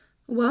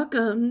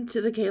Welcome to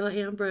the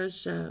Ambrose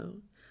Show.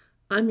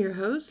 I'm your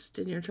host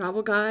and your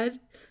travel guide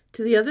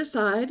to the other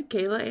side,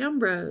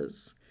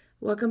 Ambrose.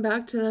 Welcome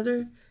back to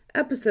another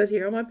episode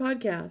here on my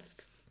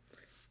podcast.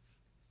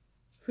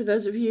 For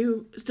those of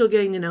you still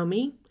getting to know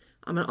me,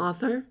 I'm an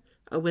author,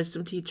 a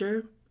wisdom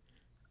teacher,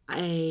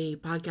 a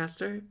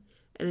podcaster,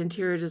 an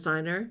interior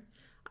designer.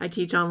 I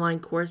teach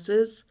online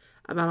courses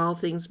about all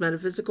things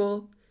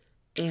metaphysical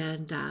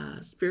and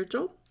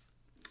spiritual.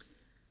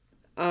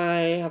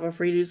 I have a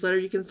free newsletter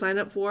you can sign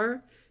up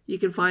for. You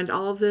can find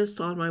all of this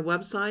on my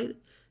website,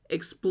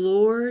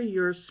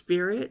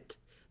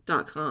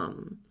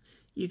 exploreyourspirit.com.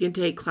 You can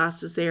take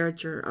classes there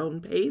at your own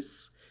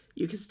pace.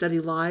 You can study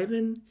live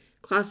in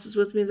classes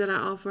with me that I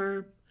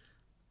offer.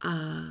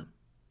 You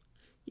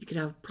can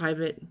have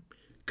private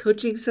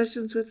coaching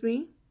sessions with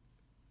me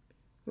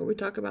where we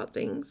talk about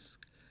things.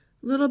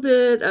 A little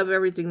bit of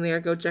everything there.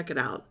 Go check it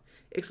out.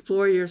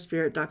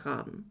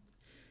 exploreyourspirit.com.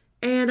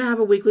 And I have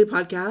a weekly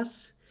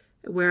podcast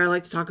where I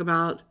like to talk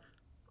about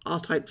all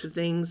types of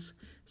things.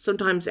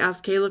 Sometimes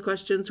ask Kayla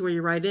questions where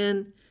you write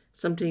in.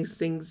 Sometimes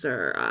things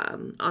are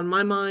on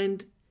my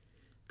mind.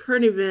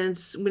 Current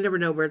events, we never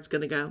know where it's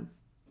going to go.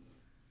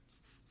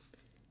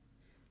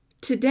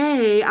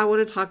 Today, I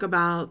want to talk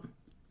about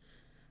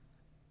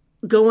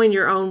going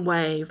your own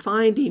way,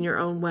 finding your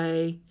own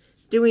way,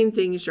 doing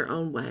things your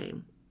own way.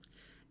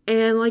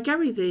 And like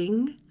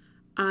everything,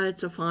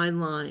 it's a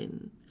fine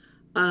line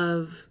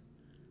of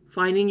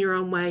finding your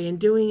own way and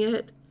doing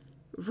it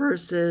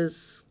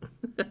versus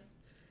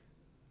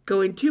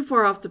going too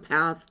far off the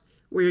path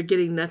where you're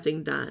getting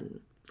nothing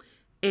done.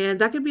 And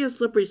that can be a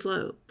slippery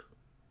slope.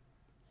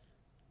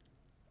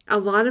 A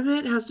lot of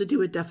it has to do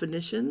with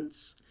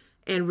definitions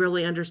and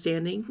really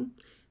understanding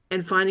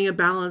and finding a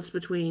balance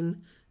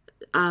between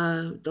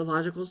the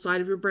logical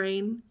side of your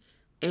brain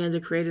and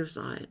the creative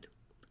side.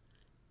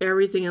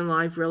 Everything in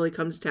life really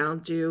comes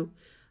down to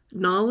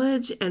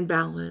knowledge and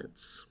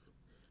balance.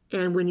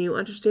 And when you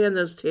understand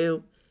those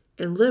two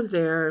and live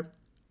there,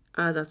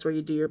 that's where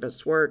you do your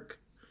best work.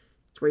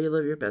 It's where you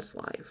live your best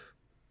life.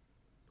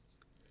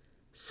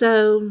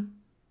 So,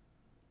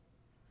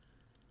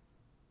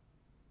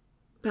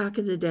 back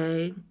in the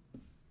day,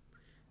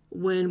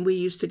 when we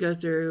used to go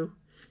through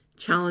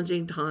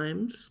challenging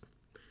times,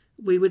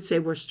 we would say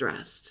we're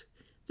stressed.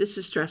 This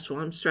is stressful.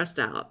 I'm stressed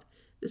out.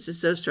 This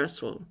is so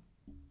stressful.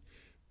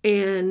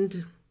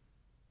 And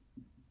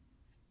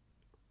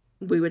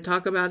we would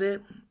talk about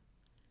it.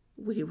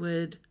 We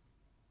would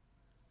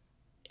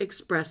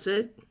express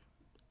it.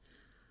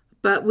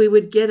 But we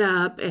would get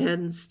up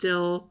and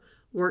still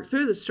work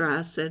through the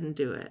stress and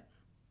do it.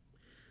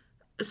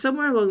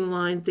 Somewhere along the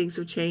line, things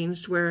have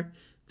changed where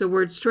the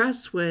word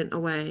stress went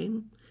away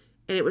and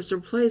it was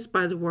replaced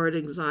by the word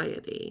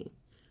anxiety.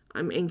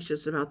 I'm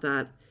anxious about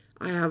that.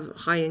 I have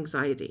high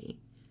anxiety.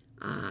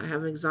 I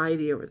have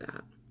anxiety over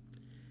that.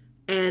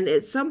 And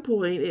at some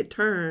point, it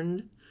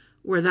turned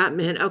where that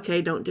meant,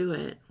 okay, don't do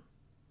it.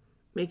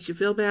 Makes you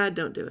feel bad,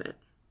 don't do it.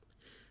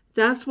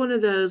 That's one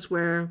of those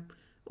where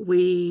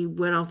we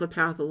went off the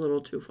path a little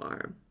too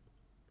far.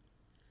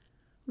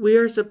 We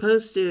are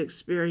supposed to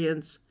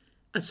experience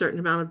a certain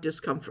amount of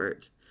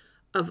discomfort,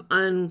 of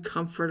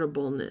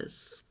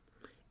uncomfortableness.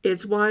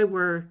 It's why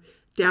we're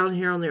down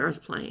here on the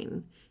earth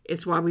plane.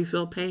 It's why we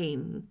feel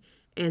pain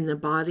in the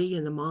body,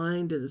 in the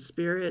mind, in the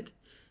spirit.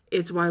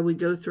 It's why we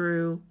go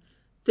through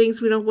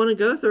things we don't want to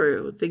go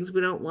through, things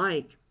we don't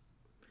like.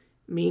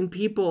 Mean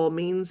people,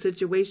 mean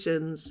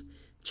situations,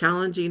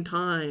 challenging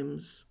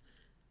times,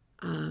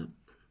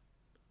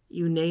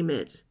 you name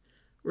it.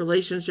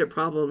 Relationship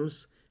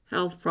problems,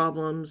 health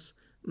problems,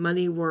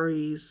 money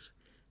worries.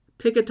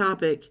 Pick a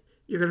topic.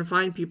 You're going to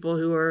find people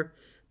who are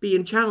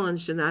being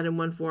challenged in that in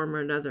one form or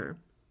another.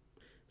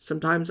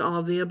 Sometimes all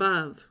of the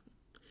above.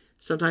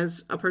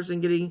 Sometimes a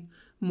person getting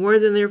more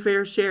than their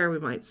fair share, we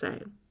might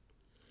say.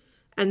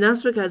 And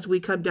that's because we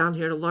come down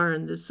here to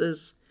learn. This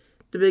is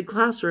the big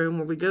classroom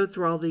where we go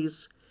through all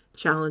these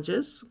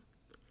challenges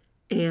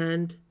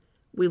and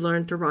we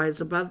learn to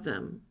rise above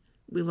them.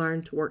 We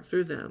learn to work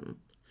through them.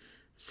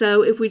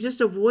 So if we just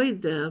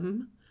avoid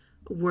them,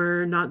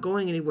 we're not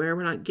going anywhere.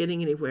 We're not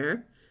getting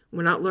anywhere.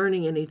 We're not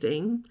learning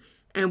anything.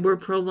 And we're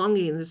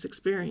prolonging this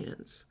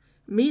experience.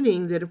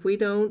 Meaning that if we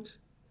don't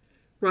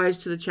rise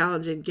to the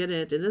challenge and get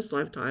it in this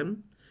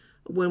lifetime,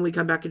 when we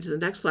come back into the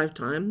next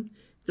lifetime,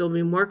 there'll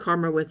be more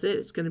karma with it.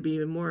 It's going to be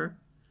even more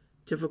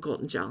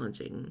difficult and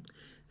challenging.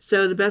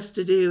 So the best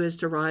to do is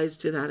to rise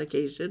to that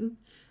occasion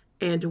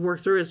and to work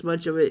through as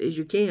much of it as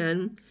you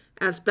can,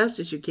 as best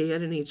as you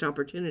can in each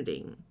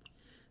opportunity.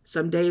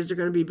 Some days are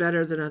going to be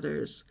better than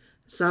others.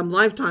 Some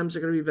lifetimes are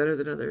going to be better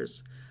than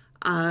others.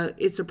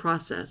 It's a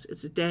process.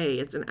 It's a day.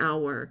 It's an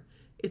hour.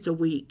 It's a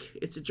week.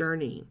 It's a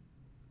journey.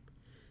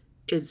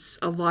 It's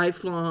a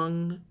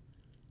lifelong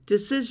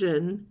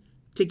decision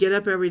to get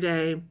up every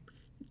day,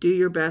 do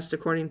your best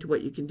according to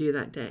what you can do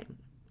that day.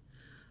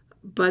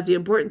 But the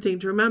important thing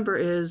to remember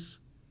is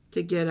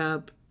to get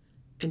up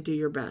and do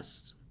your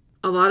best.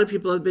 A lot of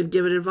people have been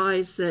given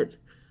advice that,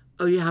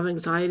 oh, you have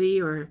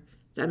anxiety or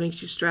that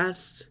makes you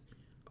stressed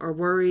or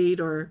worried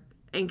or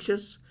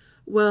anxious?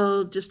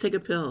 Well, just take a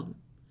pill.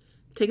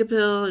 Take a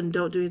pill and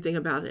don't do anything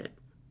about it.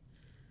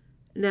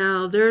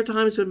 Now, there are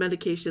times when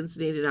medication's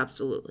needed,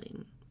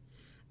 absolutely.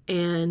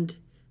 And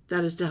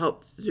that is to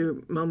help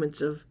through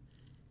moments of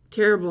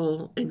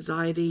terrible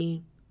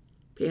anxiety,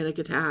 panic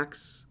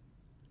attacks,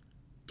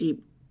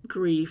 deep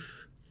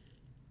grief,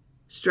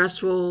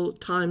 stressful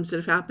times that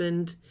have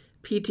happened,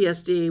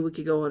 PTSD, we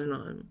could go on and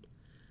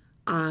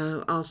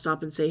on. I'll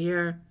stop and say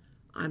here,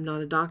 I'm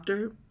not a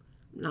doctor,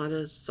 not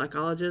a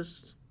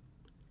psychologist.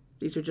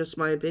 These are just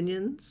my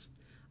opinions.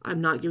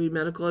 I'm not giving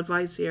medical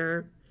advice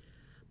here.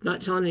 I'm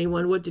not telling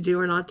anyone what to do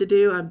or not to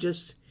do. I'm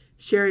just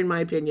sharing my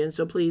opinion.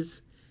 So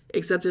please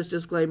accept this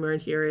disclaimer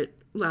and hear it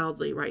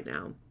loudly right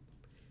now.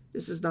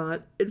 This is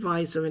not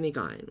advice of any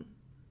kind.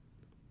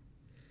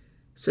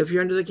 So if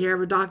you're under the care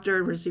of a doctor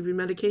and receiving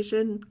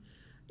medication,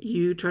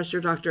 you trust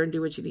your doctor and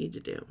do what you need to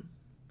do.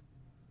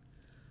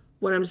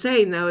 What I'm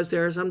saying, though, is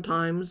there are some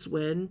times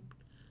when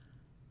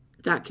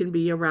that can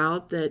be a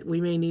route that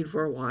we may need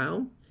for a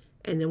while,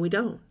 and then we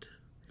don't.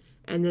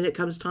 And then it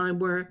comes time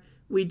where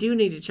we do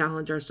need to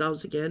challenge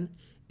ourselves again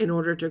in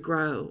order to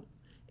grow,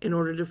 in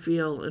order to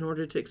feel, in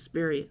order to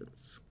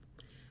experience.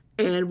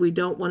 And we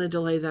don't want to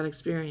delay that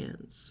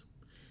experience.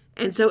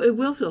 And so it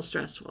will feel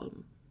stressful.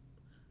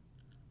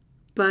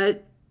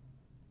 But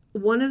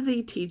one of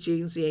the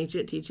teachings, the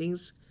ancient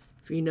teachings,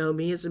 if you know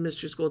me as a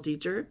mystery school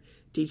teacher,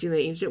 teaching the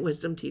ancient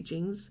wisdom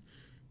teachings,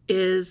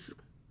 is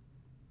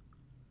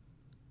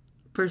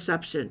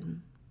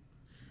perception.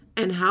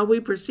 And how we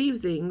perceive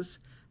things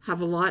have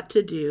a lot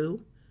to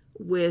do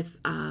with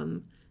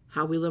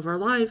how we live our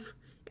life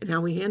and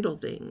how we handle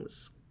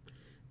things.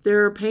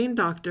 There are pain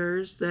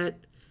doctors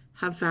that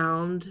have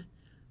found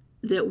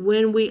that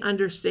when we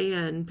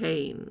understand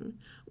pain,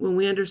 when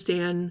we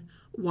understand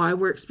why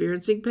we're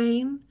experiencing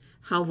pain,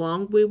 how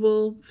long we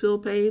will feel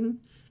pain,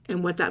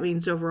 and what that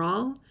means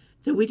overall,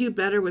 that we do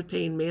better with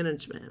pain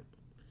management.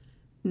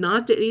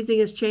 Not that anything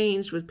has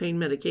changed with pain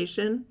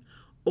medication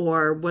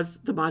or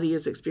what the body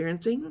is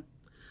experiencing,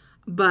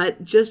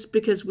 but just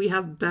because we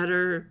have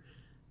better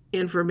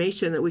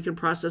information that we can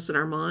process in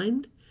our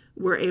mind,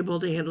 we're able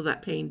to handle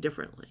that pain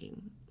differently.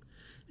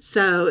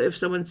 So if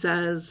someone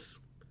says,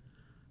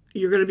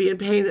 you're going to be in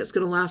pain, it's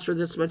going to last for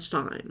this much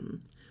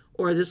time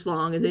or this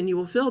long, and then you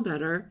will feel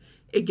better,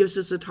 it gives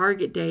us a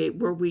target date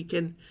where we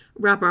can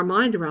wrap our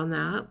mind around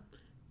that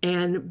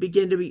and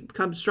begin to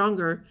become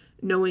stronger,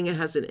 knowing it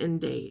has an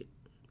end date.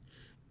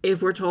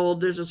 If we're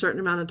told there's a certain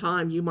amount of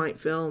time you might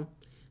feel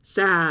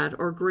sad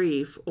or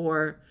grief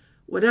or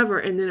whatever,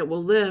 and then it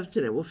will lift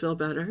and it will feel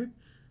better,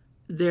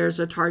 there's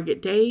a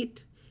target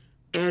date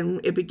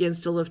and it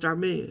begins to lift our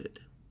mood.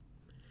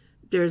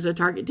 There's a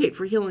target date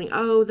for healing.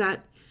 Oh,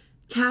 that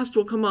cast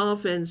will come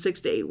off in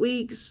 6 to 8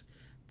 weeks,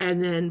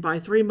 and then by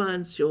 3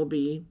 months you'll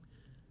be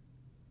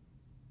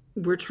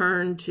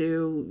returned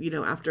to,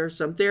 after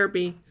some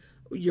therapy,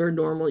 your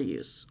normal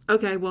use.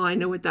 Okay, well, I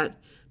know what that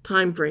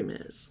time frame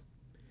is.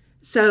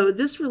 So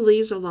this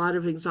relieves a lot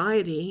of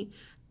anxiety,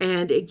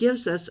 and it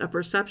gives us a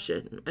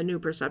perception, a new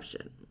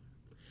perception.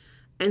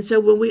 And so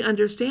when we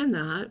understand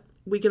that,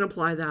 we can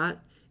apply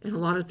that in a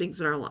lot of things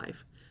in our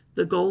life.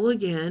 The goal,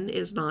 again,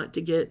 is not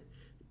to get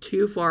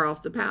too far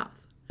off the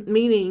path.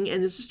 Meaning,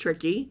 and this is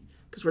tricky,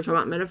 because we're talking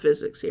about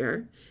metaphysics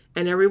here,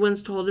 and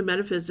everyone's told in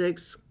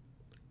metaphysics,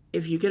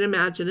 if you can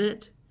imagine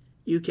it,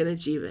 you can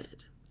achieve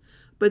it.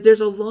 But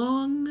there's a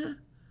long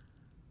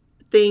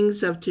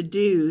things of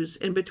to-dos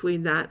in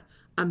between that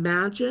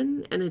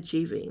imagine and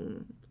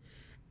achieving.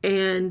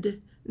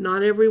 And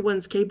not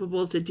everyone's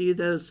capable to do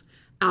those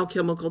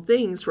alchemical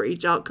things for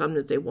each outcome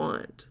that they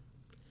want.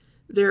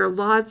 There are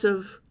lots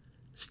of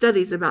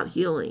studies about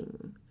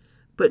healing,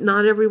 but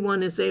not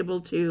everyone is able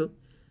to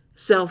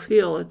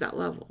self-heal at that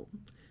level.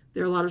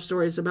 There are a lot of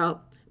stories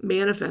about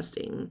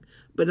manifesting,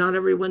 but not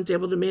everyone's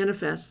able to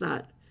manifest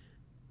that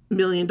 $1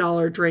 million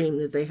dream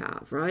that they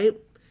have, right?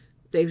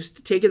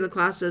 They've taken the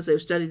classes,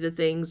 they've studied the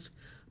things,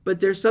 but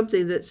there's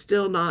something that's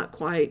still not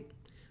quite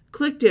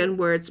clicked in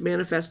where it's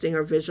manifesting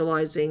or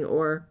visualizing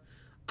or,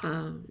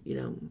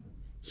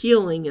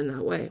 healing in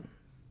that way.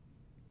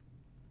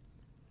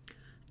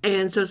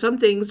 And so some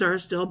things are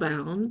still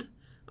bound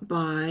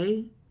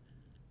by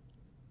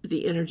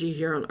the energy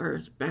here on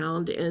earth,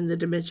 bound in the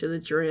dimension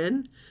that you're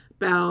in,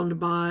 bound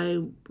by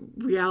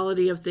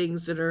reality of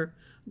things that are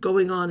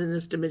going on in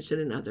this dimension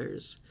and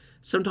others.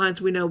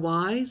 Sometimes we know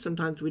why,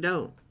 sometimes we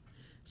don't.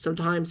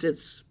 Sometimes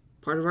it's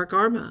part of our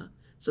karma.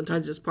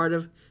 Sometimes it's part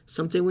of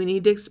something we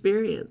need to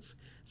experience.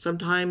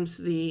 Sometimes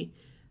the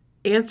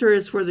answer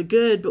is for the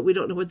good, but we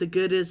don't know what the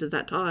good is at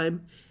that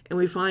time. And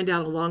we find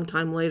out a long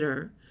time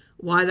later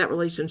why that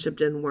relationship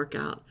didn't work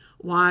out,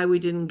 why we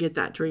didn't get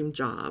that dream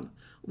job,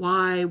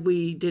 why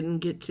we didn't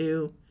get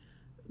to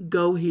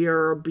go here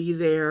or be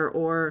there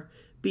or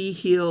be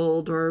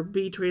healed or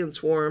be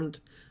transformed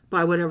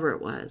by whatever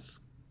it was.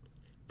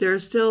 There are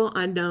still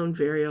unknown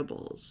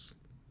variables.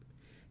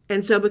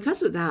 And so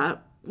because of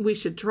that, we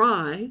should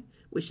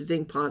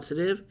think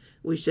positive,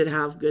 we should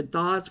have good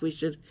thoughts, we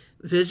should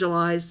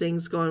visualize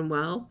things going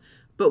well,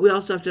 but we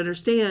also have to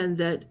understand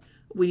that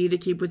we need to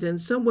keep within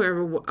somewhere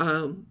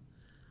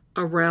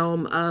a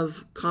realm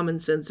of common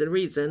sense and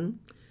reason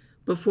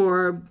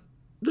before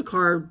the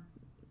car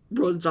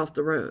runs off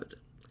the road.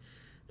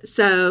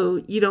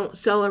 So you don't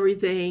sell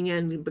everything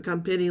and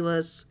become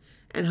penniless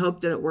and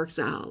hope that it works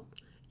out.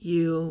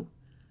 You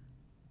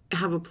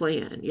have a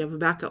plan. You have a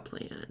backup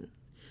plan.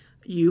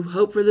 You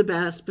hope for the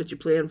best, but you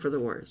plan for the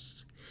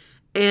worst.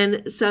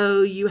 And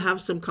so you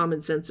have some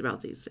common sense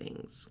about these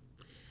things.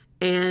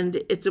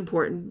 And it's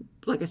important,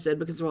 like I said,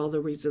 because of all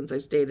the reasons I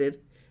stated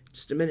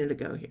just a minute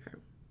ago here.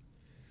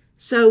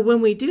 So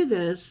when we do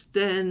this,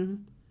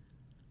 then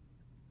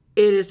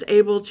it is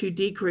able to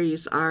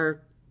decrease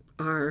our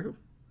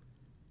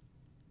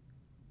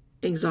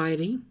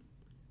anxiety,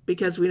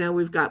 because we know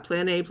we've got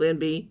plan A, plan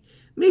B,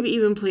 maybe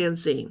even plan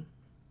C.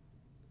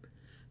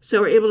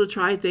 So we're able to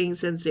try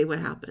things and see what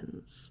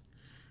happens.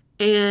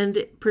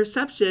 And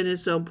perception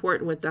is so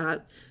important with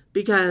that,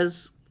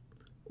 because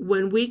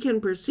when we can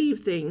perceive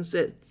things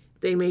that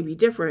they may be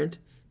different,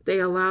 they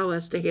allow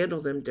us to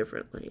handle them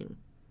differently.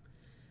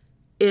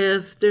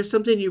 If there's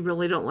something you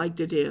really don't like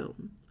to do,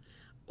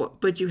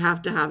 but you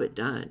have to have it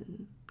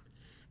done,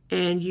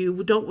 and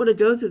you don't want to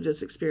go through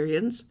this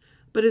experience,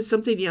 but it's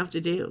something you have to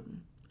do,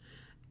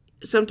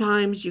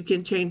 sometimes you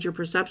can change your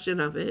perception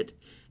of it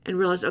and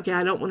realize, okay,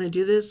 I don't want to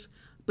do this,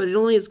 but it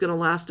only is going to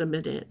last a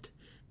minute.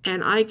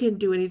 And I can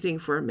do anything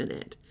for a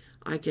minute.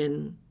 I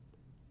can,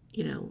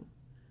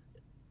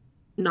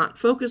 not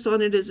focus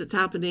on it as it's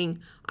happening.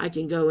 I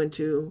can go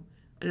into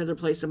another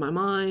place in my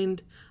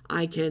mind.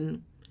 I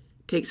can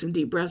take some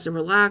deep breaths and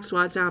relax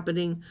while it's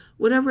happening.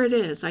 Whatever it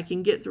is, I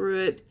can get through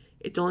it.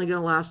 It's only going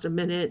to last a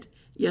minute.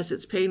 Yes,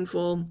 it's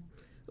painful,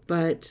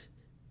 but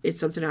it's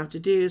something I have to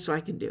do, so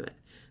I can do it.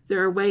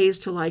 There are ways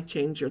to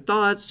change your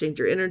thoughts, change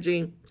your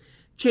energy,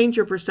 change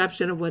your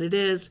perception of what it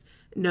is.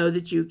 Know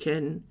that you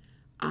can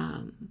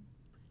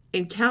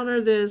encounter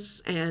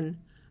this and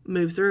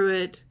move through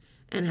it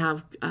and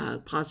have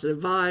positive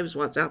vibes,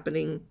 what's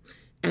happening,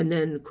 and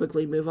then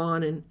quickly move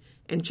on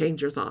and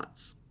change your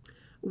thoughts.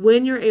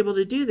 When you're able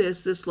to do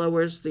this, this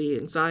lowers the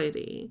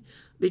anxiety,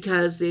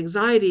 because the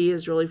anxiety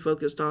is really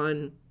focused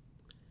on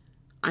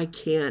I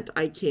can't,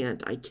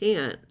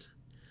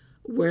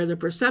 where the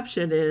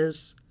perception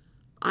is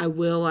I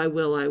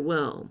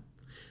will.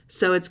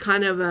 So it's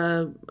kind of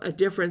a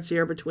difference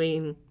here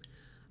between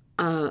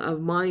of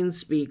mind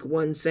speak,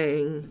 one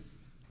saying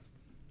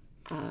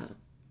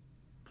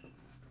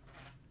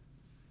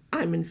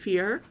I'm in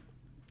fear,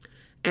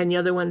 and the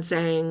other one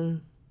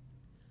saying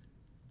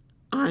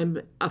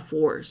I'm a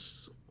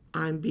force.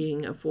 I'm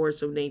being a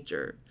force of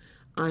nature.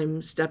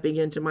 I'm stepping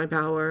into my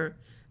power,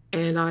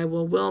 and I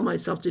will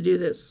myself to do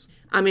this.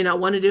 I may not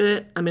want to do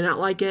it. I may not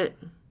like it.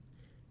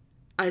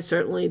 I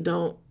certainly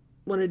don't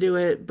want to do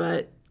it,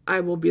 but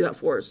I will be that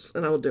force,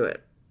 and I will do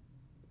it.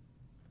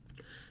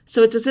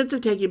 So it's a sense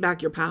of taking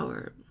back your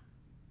power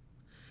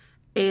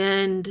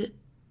and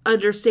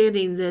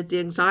understanding that the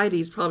anxiety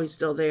is probably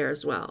still there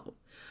as well.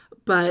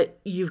 But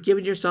you've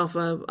given yourself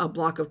a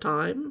block of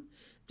time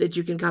that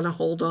you can kind of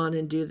hold on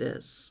and do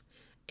this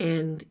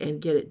and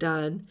get it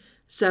done.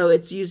 So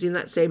it's using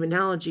that same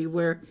analogy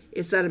where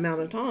it's that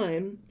amount of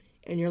time,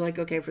 and you're like,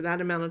 okay, for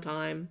that amount of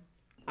time,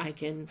 I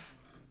can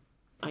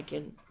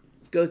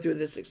go through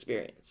this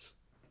experience.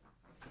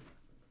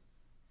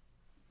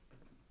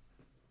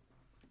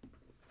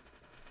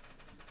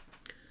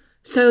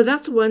 So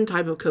that's one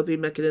type of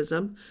coping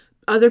mechanism.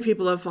 Other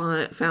people have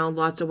found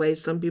lots of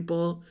ways. Some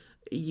people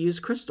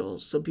use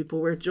crystals. Some people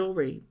wear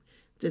jewelry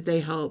that they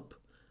hope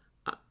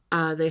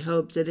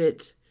that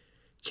it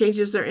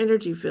changes their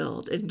energy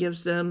field and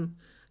gives them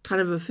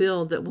kind of a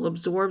field that will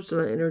absorb some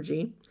of the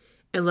energy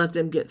and let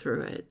them get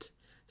through it.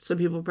 Some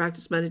people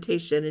practice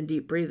meditation and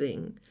deep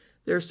breathing.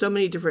 There are so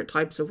many different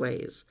types of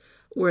ways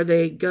where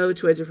they go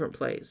to a different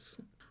place.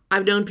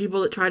 I've known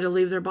people that try to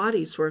leave their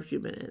bodies for a few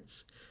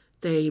minutes.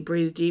 They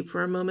breathe deep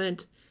for a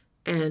moment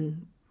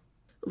and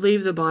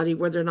leave the body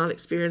where they're not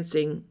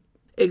experiencing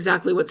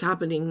exactly what's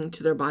happening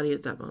to their body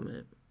at that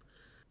moment.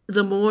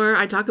 The more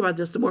I talk about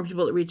this, the more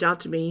people that reach out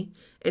to me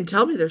and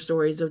tell me their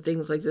stories of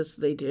things like this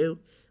they do,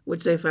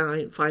 which they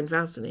find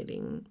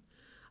fascinating.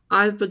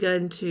 I've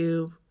begun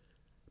to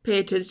pay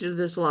attention to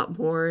this a lot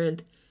more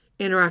and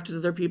interact with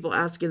other people,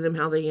 asking them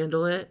how they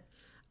handle it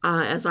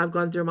as I've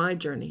gone through my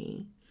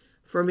journey.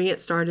 For me, it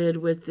started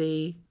with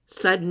the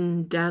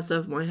sudden death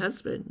of my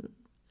husband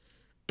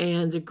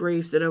and the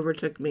grief that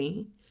overtook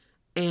me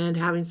and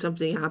having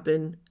something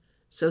happen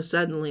so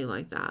suddenly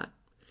like that.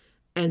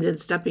 And then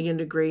stepping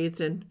into grief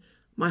and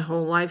my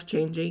whole life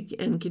changing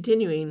and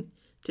continuing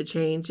to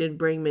change and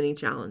bring many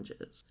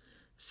challenges.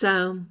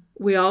 So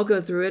we all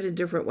go through it in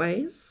different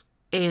ways,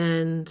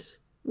 and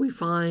we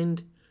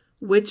find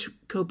which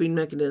coping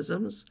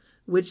mechanisms,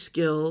 which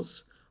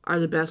skills are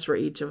the best for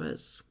each of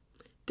us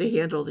to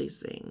handle these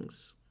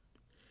things.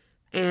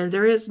 And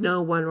there is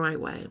no one right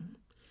way.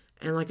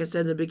 And like I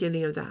said in the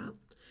beginning of that,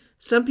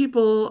 some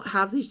people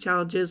have these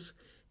challenges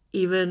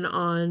even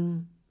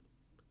on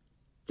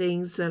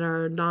things that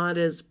are not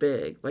as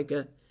big, like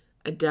a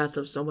death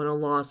of someone, a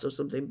loss of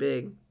something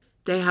big.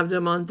 They have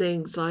them on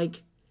things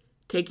like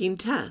taking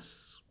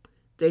tests.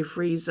 They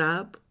freeze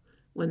up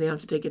when they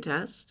have to take a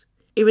test,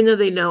 even though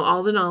they know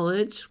all the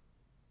knowledge.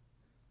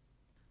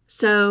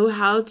 So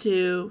how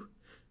to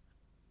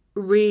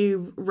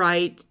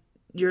rewrite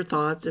your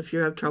thoughts if you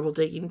have trouble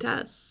taking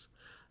tests?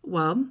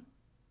 Well,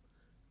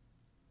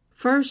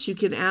 first you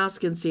can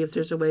ask and see if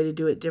there's a way to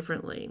do it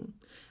differently.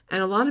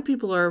 And a lot of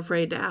people are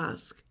afraid to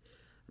ask.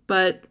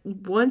 But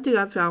one thing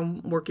I've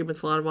found working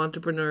with a lot of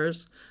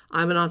entrepreneurs,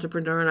 I'm an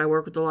entrepreneur and I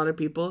work with a lot of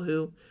people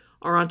who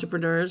are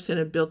entrepreneurs and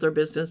have built their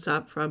business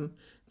up from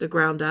the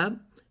ground up,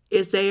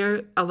 is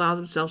they allow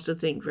themselves to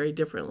think very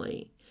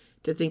differently,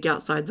 to think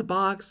outside the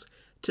box,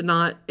 to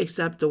not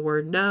accept the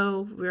word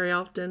no very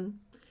often,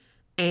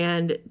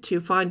 and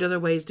to find other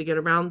ways to get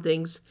around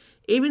things,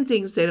 even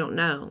things they don't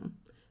know.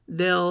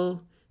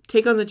 They'll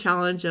take on the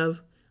challenge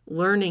of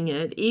learning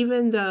it,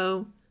 even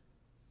though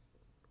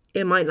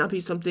it might not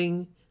be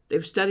something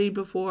they've studied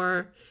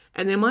before,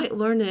 and they might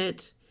learn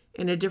it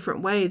in a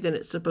different way than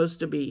it's supposed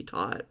to be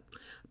taught.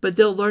 But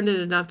they'll learn it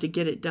enough to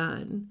get it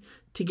done,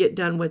 to get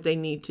done what they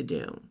need to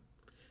do.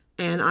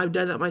 And I've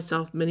done that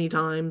myself many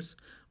times,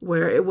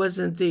 where it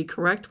wasn't the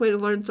correct way to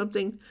learn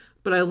something,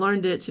 but I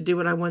learned it to do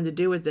what I wanted to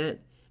do with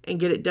it and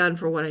get it done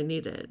for what I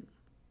needed.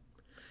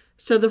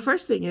 So the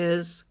first thing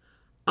is,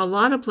 a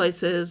lot of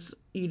places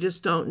you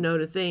just don't know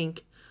to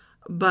think,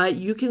 but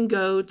you can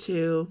go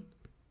to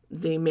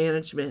the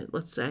management,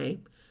 let's say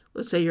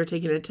you're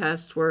taking a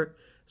test for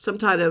some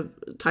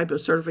type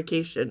of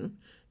certification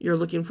you're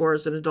looking for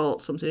as an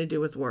adult, something to do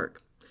with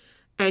work.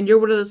 And you're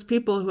one of those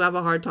people who have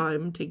a hard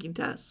time taking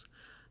tests.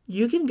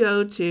 You can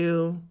go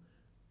to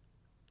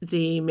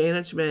the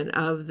management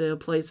of the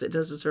place that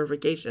does the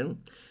certification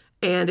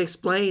and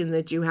explain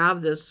that you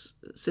have this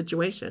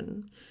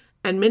situation.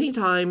 And many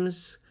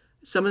times,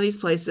 some of these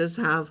places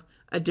have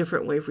a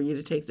different way for you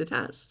to take the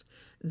test.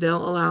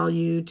 They'll allow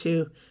you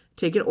to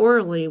take it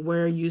orally,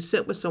 where you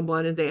sit with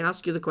someone and they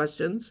ask you the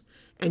questions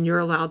and you're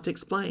allowed to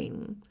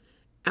explain,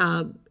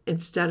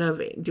 instead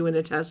of doing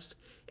a test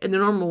in the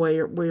normal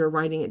way where you're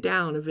writing it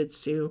down if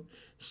it's too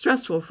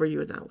stressful for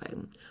you in that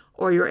way.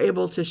 Or you're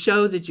able to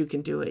show that you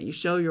can do it. You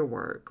show your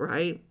work,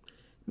 right?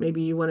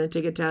 Maybe you want to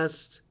take a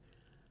test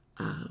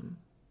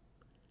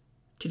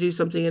to do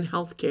something in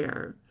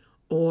healthcare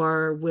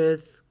or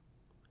with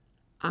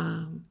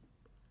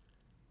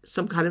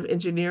some kind of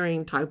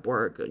engineering type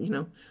work,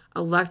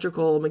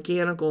 electrical,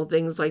 mechanical,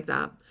 things like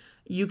that.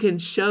 You can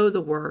show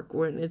the work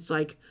when it's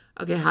like,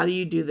 okay, how do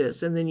you do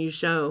this? And then you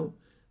show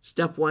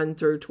step 1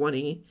 through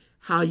 20,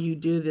 how you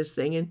do this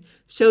thing, and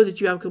show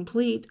that you have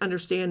complete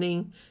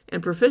understanding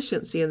and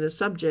proficiency in this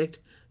subject.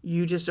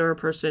 You just are a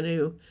person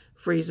who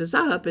freezes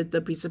up at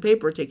the piece of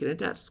paper taking a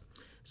test.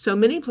 So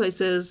many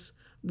places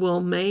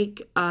will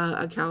make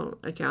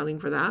accounting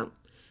for that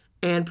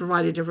and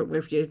provide a different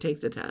way for you to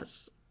take the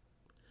test.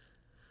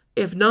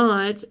 If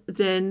not,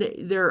 then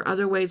there are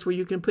other ways where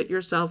you can put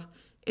yourself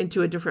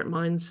into a different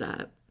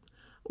mindset,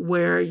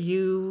 where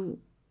you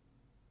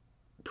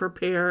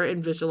prepare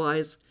and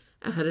visualize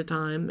ahead of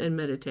time and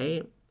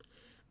meditate,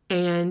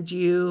 and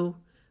you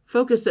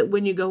focus that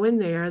when you go in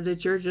there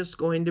that you're just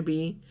going to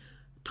be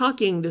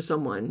talking to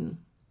someone,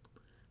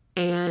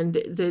 and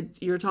that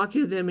you're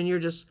talking to them and you're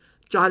just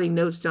jotting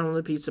notes down on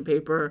the piece of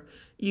paper.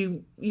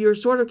 You're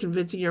sort of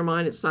convincing your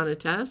mind it's not a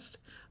test,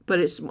 but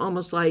it's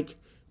almost like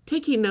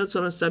taking notes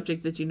on a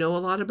subject that you know a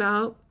lot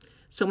about.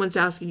 Someone's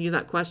asking you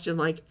that question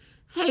like,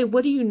 hey,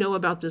 what do you know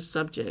about this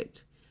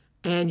subject?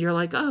 And you're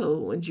like,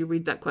 oh, and you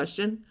read that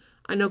question.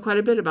 I know quite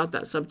a bit about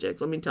that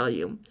subject, let me tell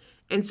you.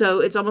 And so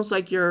it's almost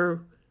like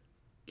you're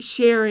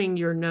sharing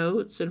your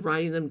notes and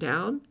writing them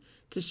down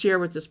to share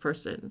with this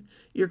person.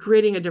 You're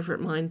creating a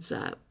different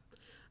mindset.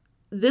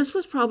 This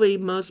was probably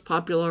most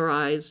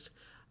popularized,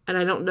 and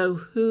I don't know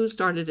who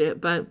started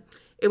it, but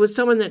it was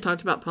someone that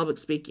talked about public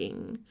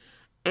speaking.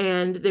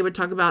 And they would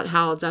talk about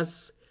how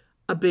that's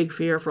a big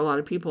fear for a lot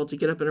of people, to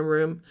get up in a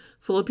room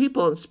full of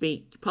people and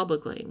speak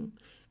publicly.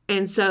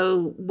 And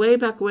so way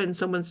back when,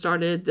 someone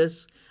started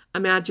this,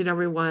 imagine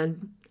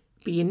everyone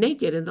being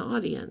naked in the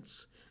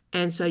audience.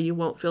 And so you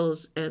won't feel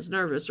as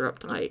nervous or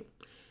uptight.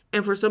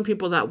 And for some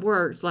people that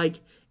worked,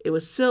 like it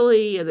was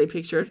silly, and they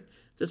pictured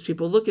just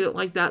people looking at it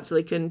like that, so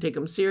they couldn't take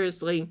them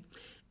seriously.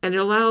 And it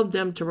allowed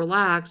them to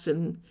relax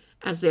and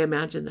as they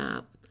imagined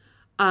that.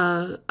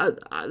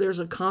 There's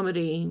a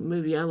comedy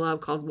movie I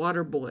love called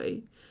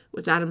Waterboy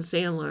with Adam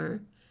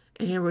Sandler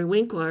and Henry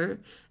Winkler.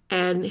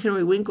 And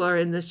Henry Winkler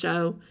in this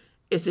show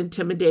is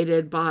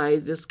intimidated by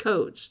this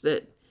coach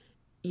that,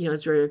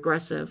 is very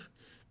aggressive.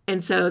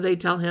 And so they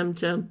tell him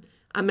to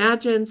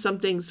imagine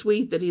something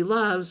sweet that he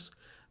loves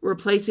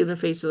replacing the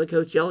face of the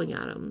coach yelling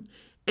at him.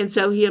 And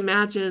so he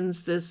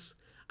imagines this,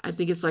 I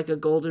think it's like a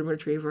golden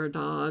retriever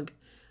dog,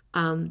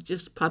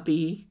 just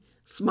puppy,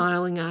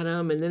 smiling at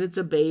him, and then it's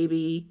a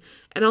baby.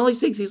 And all he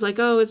thinks, he's like,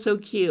 oh, it's so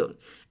cute.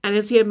 And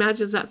as he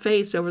imagines that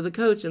face over the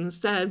coach,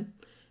 instead,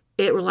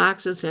 it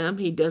relaxes him.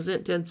 He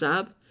doesn't tense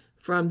up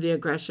from the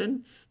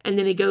aggression. And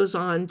then he goes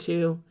on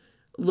to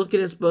look at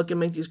his book and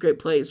make these great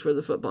plays for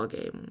the football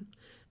game.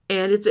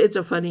 And it's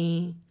a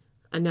funny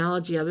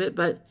analogy of it,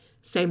 but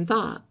same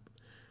thought.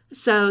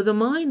 So the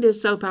mind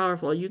is so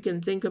powerful. You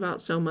can think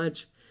about so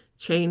much,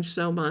 change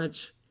so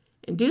much,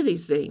 and do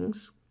these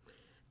things.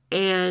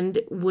 And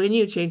when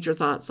you change your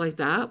thoughts like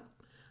that,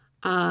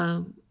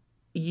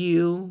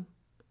 you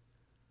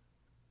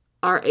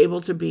are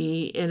able to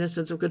be in a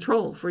sense of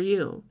control for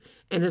you,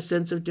 in a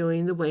sense of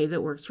doing the way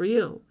that works for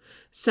you.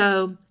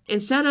 So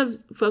instead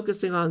of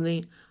focusing on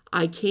the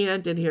I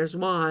can't and here's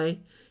why,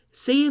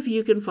 see if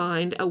you can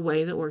find a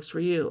way that works for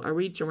you, a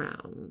reach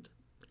around.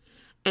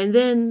 And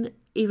then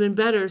even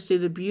better, see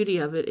the beauty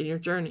of it in your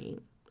journey.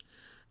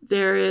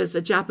 There is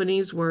a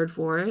Japanese word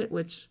for it,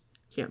 which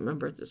I can't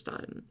remember at this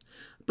time,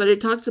 but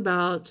it talks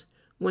about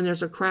when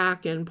there's a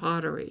crack in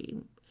pottery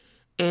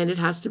and it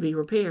has to be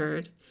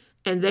repaired,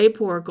 and they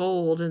pour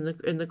gold in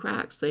the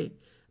cracks. They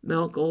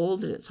melt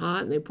gold and it's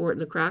hot and they pour it in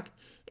the crack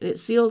and it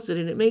seals it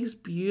and it makes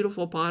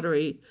beautiful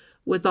pottery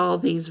with all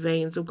these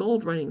veins of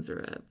gold running through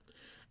it.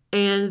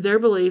 And their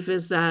belief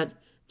is that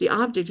the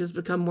object has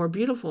become more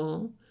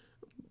beautiful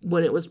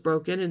when it was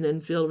broken and then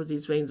filled with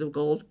these veins of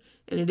gold.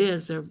 And it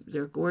is,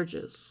 they're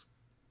gorgeous.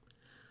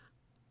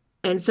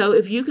 And so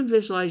if you can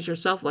visualize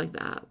yourself like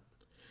that,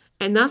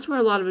 and that's where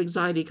a lot of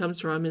anxiety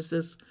comes from, is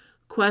this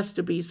quest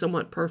to be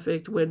somewhat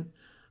perfect when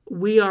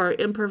we are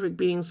imperfect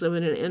beings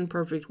living in an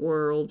imperfect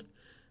world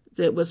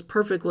that was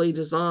perfectly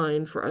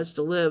designed for us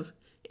to live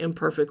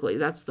imperfectly.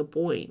 That's the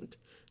point.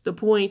 The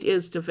point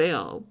is to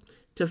fail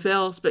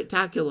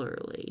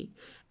spectacularly.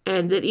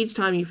 And that each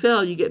time you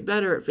fail, you get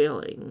better at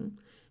failing.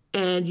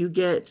 And you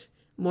get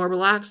more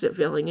relaxed at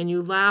failing. And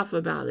you laugh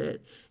about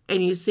it.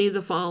 And you see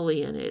the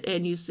folly in it.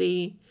 And you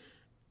see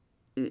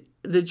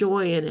the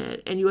joy in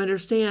it. And you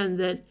understand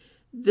that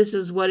this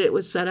is what it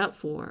was set up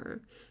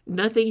for.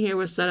 Nothing here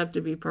was set up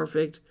to be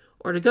perfect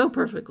or to go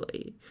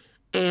perfectly.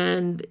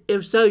 And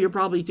if so, you're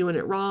probably doing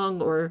it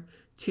wrong or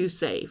too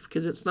safe,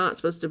 because it's not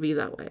supposed to be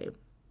that way.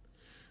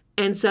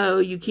 And so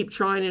you keep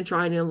trying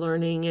and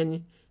learning,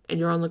 and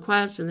you're on the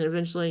quest, and then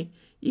eventually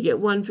you get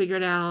one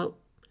figured out,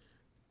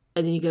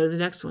 and then you go to the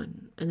next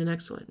one and the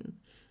next one.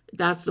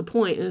 That's the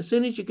point. And as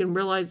soon as you can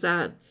realize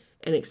that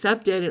and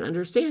accept it and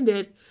understand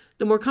it,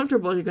 the more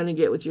comfortable you're going to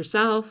get with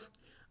yourself,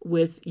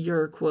 with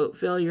your, quote,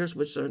 failures,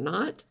 which they're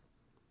not.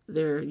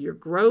 They're your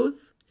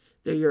growth.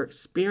 They're your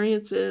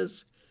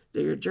experiences.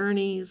 They're your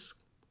journeys.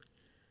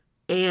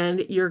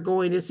 And you're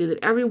going to see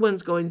that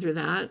everyone's going through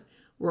that.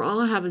 We're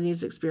all having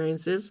these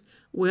experiences.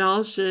 We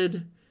all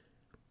should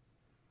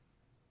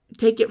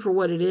take it for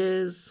what it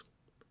is,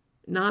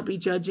 not be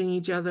judging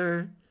each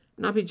other,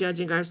 not be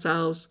judging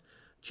ourselves,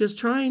 just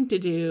trying to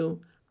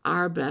do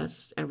our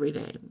best every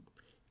day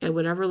at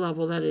whatever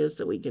level that is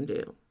that we can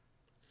do.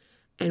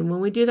 And when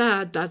we do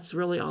that, that's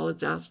really all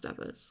it's asked of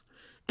us.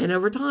 And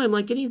over time,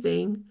 like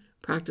anything,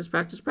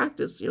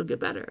 practice, you'll get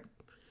better.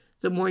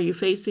 The more you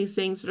face these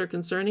things that are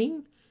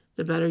concerning,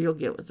 the better you'll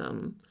get with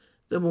them.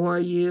 The more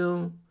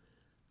you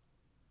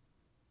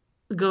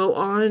go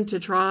on to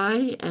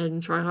try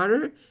and try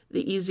harder,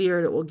 the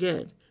easier it will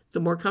get. The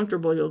more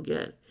comfortable you'll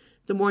get.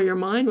 The more your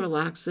mind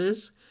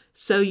relaxes,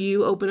 so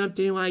you open up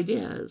to new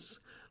ideas.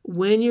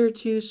 When you're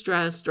too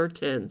stressed or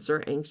tense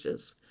or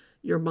anxious,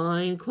 your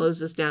mind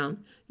closes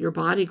down. Your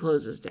body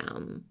closes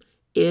down.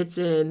 It's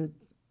in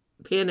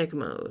panic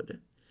mode.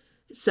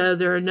 So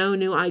there are no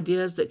new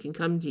ideas that can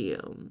come to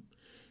you.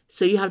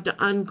 So you have to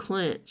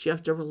unclench. You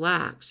have to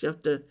relax. You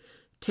have to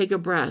take a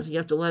breath. You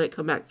have to let it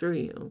come back through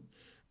you.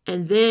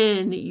 And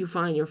then you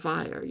find your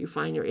fire. You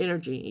find your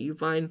energy. You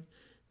find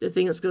the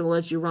thing that's going to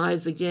let you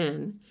rise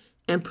again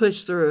and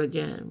push through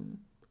again.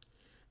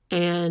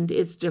 And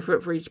it's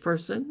different for each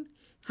person,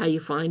 how you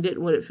find it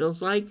and what it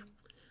feels like.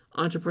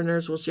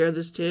 Entrepreneurs will share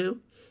this too.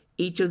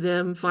 Each of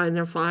them find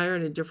their fire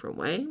in a different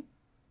way,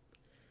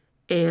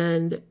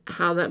 and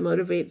how that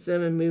motivates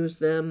them and moves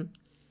them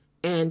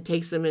and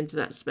takes them into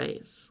that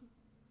space.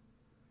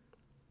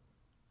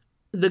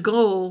 The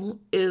goal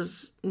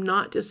is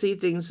not to see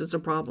things as a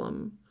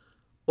problem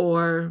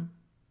or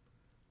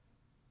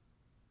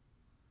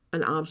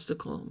an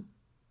obstacle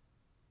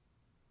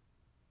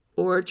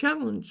or a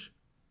challenge.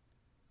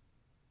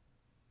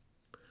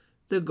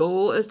 The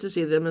goal is to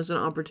see them as an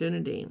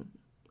opportunity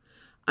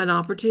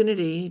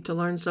to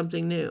learn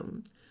something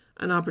new,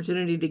 an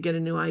opportunity to get a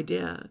new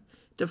idea,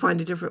 to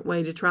find a different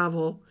way to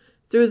travel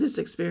through this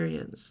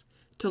experience,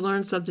 to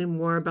learn something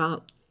more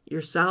about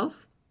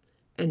yourself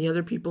and the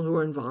other people who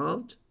are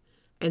involved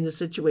and the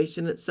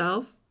situation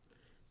itself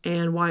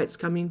and why it's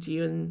coming to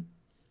you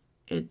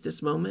at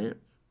this moment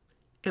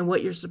and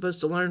what you're supposed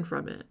to learn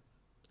from it.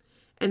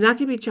 And that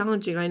can be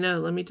challenging, I know.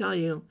 Let me tell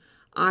you,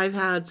 I've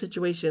had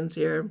situations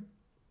here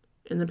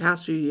in the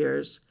past few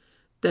years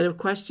that have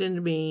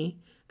questioned me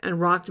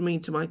and rocked me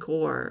to my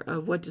core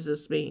of what does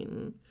this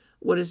mean?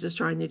 What is this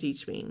trying to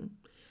teach me?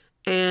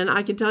 And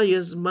I can tell you,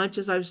 as much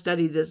as I've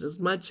studied this, as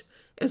much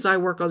as I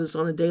work on this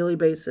on a daily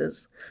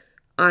basis,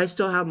 I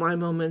still have my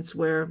moments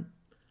where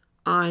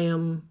I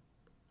am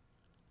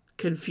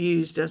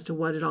confused as to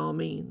what it all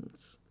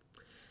means.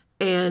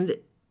 And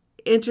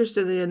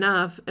interestingly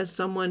enough, as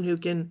someone who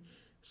can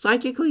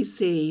psychically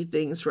see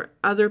things for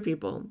other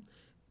people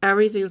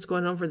Everything that's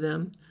going on for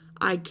them,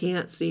 I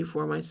can't see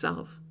for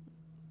myself.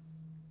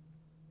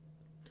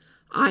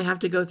 I have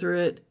to go through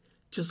it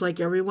just like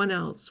everyone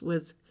else,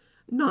 with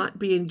not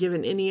being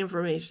given any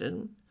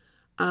information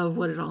of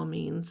what it all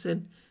means,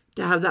 and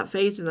to have that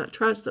faith and that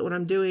trust that what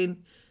I'm doing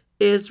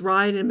is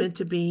right and meant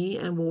to be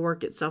and will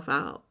work itself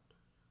out.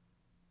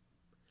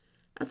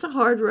 That's a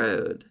hard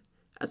road.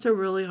 That's a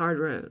really hard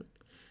road.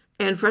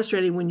 And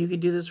frustrating when you can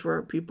do this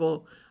for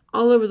people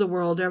all over the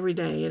world every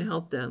day and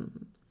help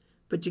them,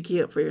 but you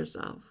can't for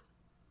yourself.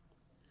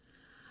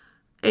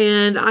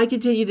 And I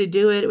continue to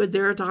do it, but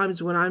there are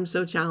times when I'm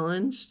so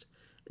challenged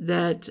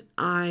that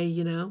I,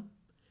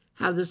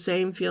 have the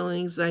same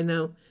feelings that I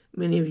know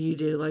many of you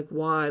do. Like,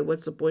 why?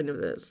 What's the point of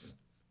this?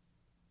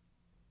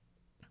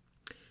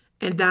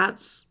 And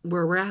that's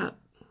where we're at.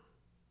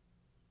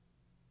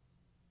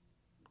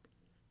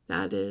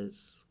 That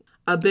is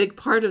a big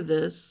part of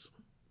this,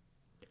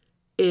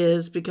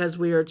 is because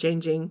we are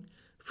changing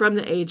from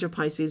the age of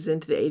Pisces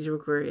into the age of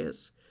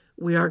Aquarius.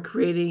 We are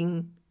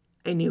creating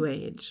a new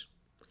age.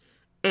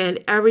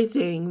 And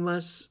everything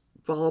must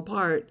fall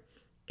apart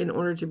in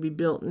order to be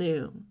built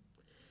new.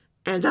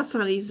 And that's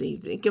not easy.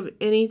 Think of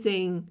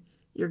anything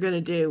you're going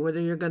to do,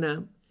 whether you're going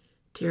to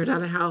tear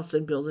down a house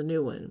and build a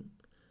new one,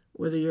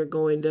 whether you're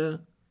going to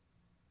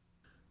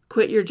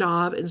quit your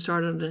job and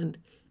start on an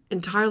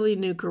entirely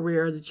new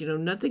career that you know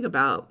nothing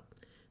about,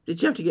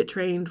 that you have to get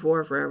trained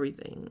for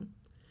everything,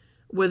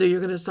 whether you're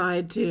going to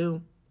decide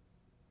to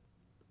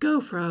go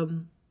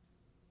from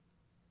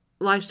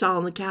lifestyle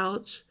on the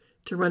couch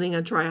to running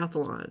a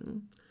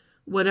triathlon.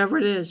 Whatever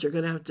it is, you're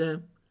going to have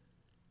to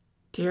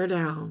tear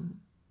down,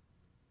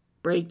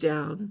 break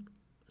down,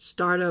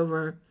 start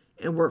over,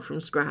 and work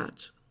from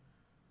scratch.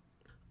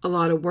 A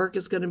lot of work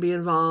is going to be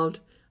involved,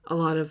 a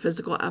lot of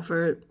physical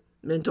effort,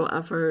 mental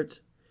effort,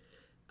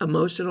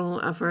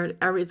 emotional effort.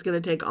 It's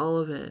going to take all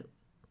of it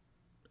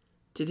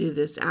to do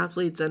this.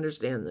 Athletes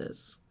understand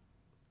this.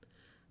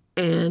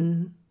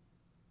 And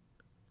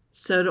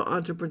so do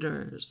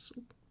entrepreneurs.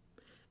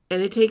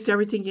 And it takes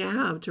everything you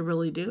have to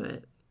really do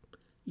it.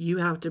 You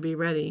have to be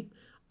ready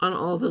on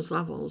all those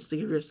levels to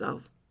give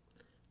yourself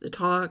the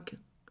talk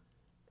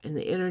and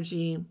the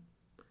energy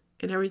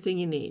and everything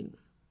you need.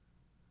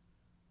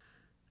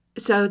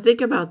 So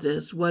think about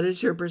this. What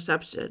is your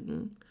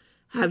perception?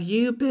 Have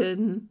you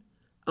been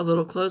a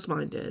little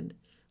closed-minded?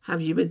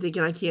 Have you been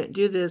thinking, I can't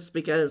do this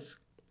because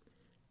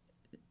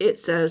it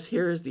says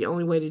here's the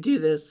only way to do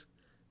this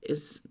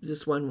is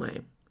this one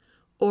way?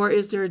 Or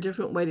is there a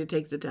different way to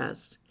take the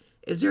test?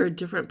 Is there a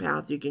different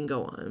path you can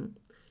go on?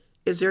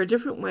 Is there a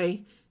different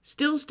way,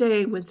 still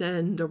staying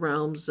within the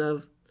realms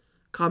of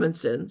common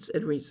sense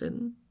and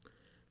reason,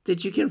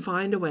 that you can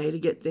find a way to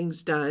get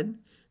things done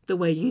the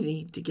way you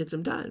need to get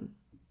them done?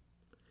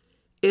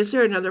 Is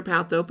there another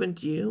path open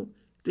to you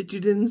that you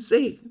didn't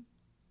see?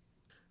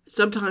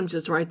 Sometimes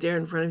it's right there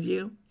in front of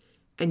you,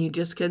 and you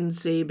just couldn't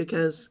see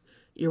because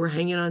you were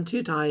hanging on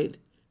too tight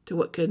to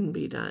what couldn't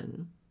be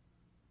done.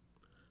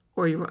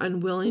 Or you were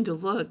unwilling to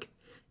look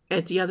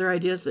at the other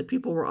ideas that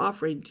people were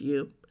offering to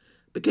you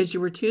because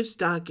you were too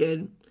stuck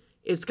in,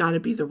 it's got to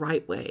be the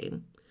right way.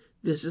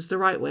 This is the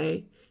right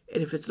way,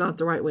 and if it's not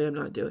the right way, I'm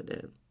not doing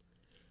it.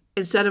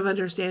 Instead of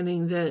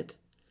understanding that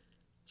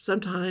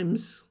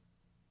sometimes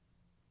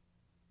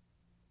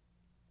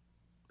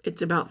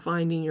it's about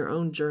finding your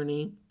own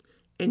journey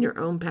and your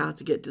own path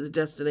to get to the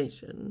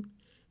destination,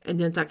 and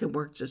then that can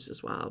work just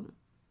as well.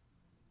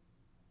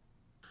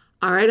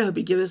 All right, I hope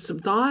you give this some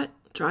thought.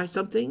 Try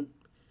something.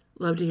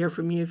 Love to hear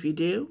from you if you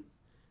do.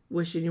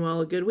 Wishing you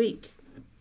all a good week.